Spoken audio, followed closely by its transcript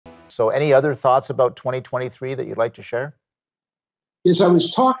So any other thoughts about 2023 that you'd like to share? Yes, I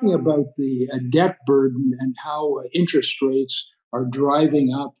was talking about the debt burden and how interest rates are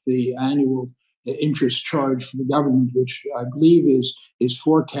driving up the annual interest charge for the government, which I believe is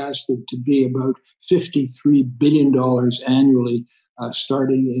forecasted to be about $53 billion annually,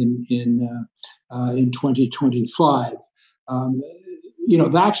 starting in 2025. Um,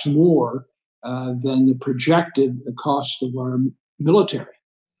 that's more than the projected cost of our military.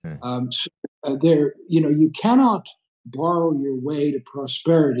 Hmm. You cannot borrow your way to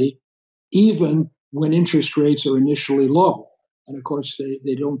prosperity, even when interest rates are initially low. And of course,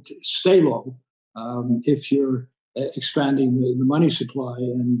 they don't stay low if you're expanding the money supply,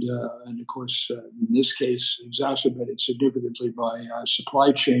 and of course, in this case, exacerbated significantly by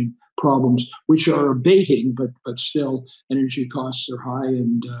supply chain problems, which are abating, but still energy costs are high,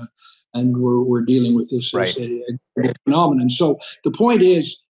 and we're dealing with this Right. as a phenomenon. So the point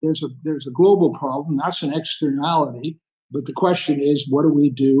is, there's a global problem. That's an externality, but the question is, what do we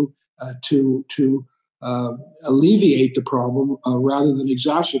do to alleviate the problem rather than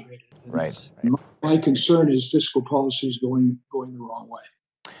exacerbate it? Right. My concern is fiscal policy is going the wrong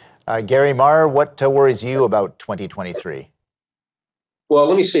way. Gary Marr, what worries you about 2023? Well,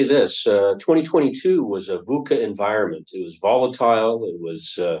 let me say this. 2022 was a VUCA environment. It was volatile, it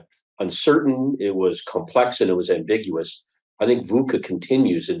was uncertain, it was complex, and it was ambiguous. I think VUCA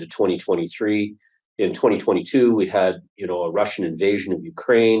continues into 2023. In 2022, we had, a Russian invasion of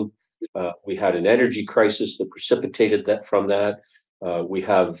Ukraine. We had an energy crisis that precipitated that from that. We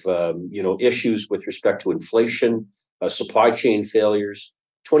have, issues with respect to inflation, supply chain failures.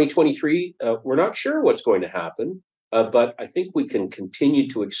 2023, we're not sure what's going to happen, but I think we can continue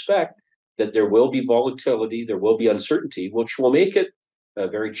to expect that there will be volatility, there will be uncertainty, which will make it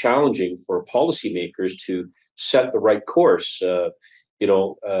very challenging for policymakers to set the right course.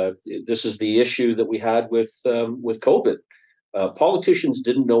 This is the issue that we had with COVID. Politicians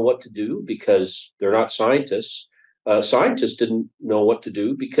didn't know what to do because they're not scientists. Scientists didn't know what to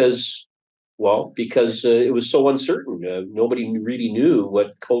do because it was so uncertain. Nobody really knew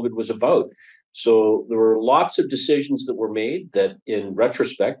what COVID was about. So there were lots of decisions that were made that, in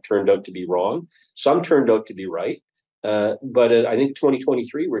retrospect, turned out to be wrong. Some turned out to be right. But I think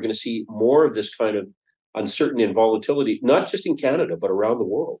 2023, we're going to see more of this kind of uncertainty and volatility, not just in Canada, but around the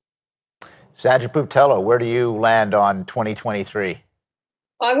world. Sandra Pupatello, where do you land on 2023?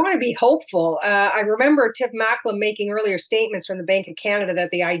 I want to be hopeful. I remember Tiff Macklem making earlier statements from the Bank of Canada that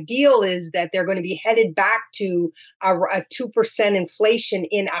the ideal is that they're going to be headed back to a 2% inflation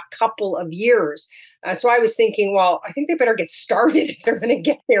in a couple of years. So I was thinking, well, I think they better get started if they're going to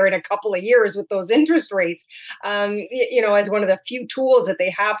get there in a couple of years with those interest rates, as one of the few tools that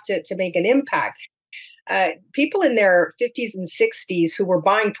they have to make an impact. People in their 50s and 60s who were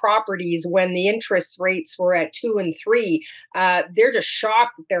buying properties when the interest rates were at 2 and 3, they're just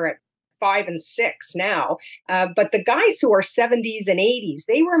shocked that they're at 5 and 6 now. But the guys who are 70s and 80s,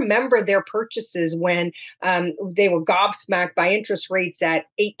 they remember their purchases when they were gobsmacked by interest rates at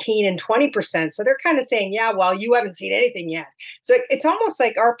 18 and 20%. So they're kind of saying, yeah, well, you haven't seen anything yet. So it's almost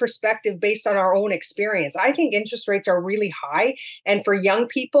like our perspective based on our own experience. I think interest rates are really high. And for young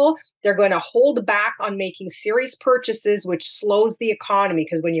people, they're going to hold back on making serious purchases, which slows the economy.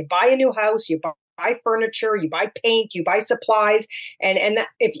 Because when you buy a new house, you buy furniture, you buy paint, you buy supplies, and that,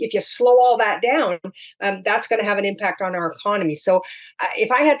 if you slow all that down, that's going to have an impact on our economy. So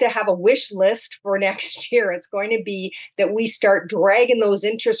if I had to have a wish list for next year, it's going to be that we start dragging those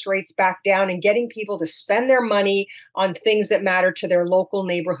interest rates back down and getting people to spend their money on things that matter to their local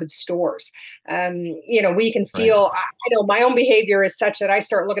neighborhood stores. We can feel, right. I know my own behavior is such that I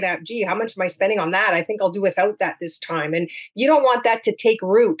start looking at, gee, how much am I spending on that? I think I'll do without that this time. And you don't want that to take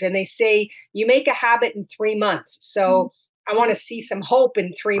root. And they say you make a habit in 3 months. So I want to see some hope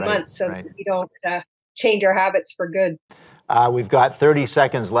in 3 months so that we don't change our habits for good. We've got 30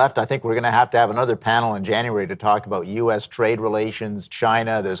 seconds left. I think we're going to have another panel in January to talk about U.S. trade relations,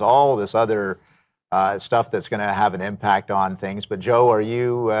 China. There's all this other stuff that's going to have an impact on things. But Joe,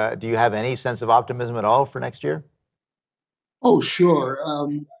 do you have any sense of optimism at all for next year? Oh, sure.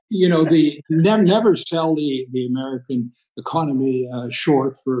 Never sell the American economy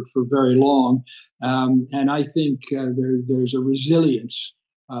short for very long, and I think there's a resilience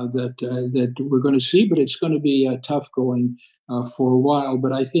that we're going to see, but it's going to be tough going for a while.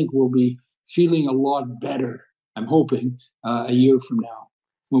 But I think we'll be feeling a lot better, I'm hoping, a year from now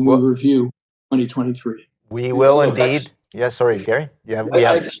when we review 2023. We will indeed. Yes, sorry, Gary. We have 2 seconds.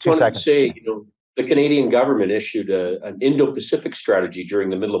 I just wanted to say, the Canadian government issued an Indo-Pacific strategy during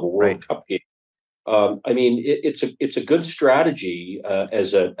the middle of a World Cup game. I mean, it's a good strategy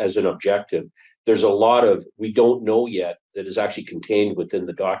as an objective. There's a lot of we don't know yet that is actually contained within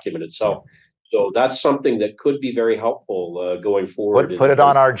the document itself. So that's something that could be very helpful going forward. Put it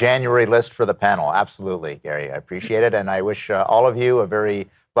on our January list for the panel. Absolutely, Gary. I appreciate it, and I wish all of you a very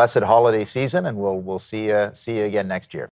blessed holiday season. And we'll see you again next year.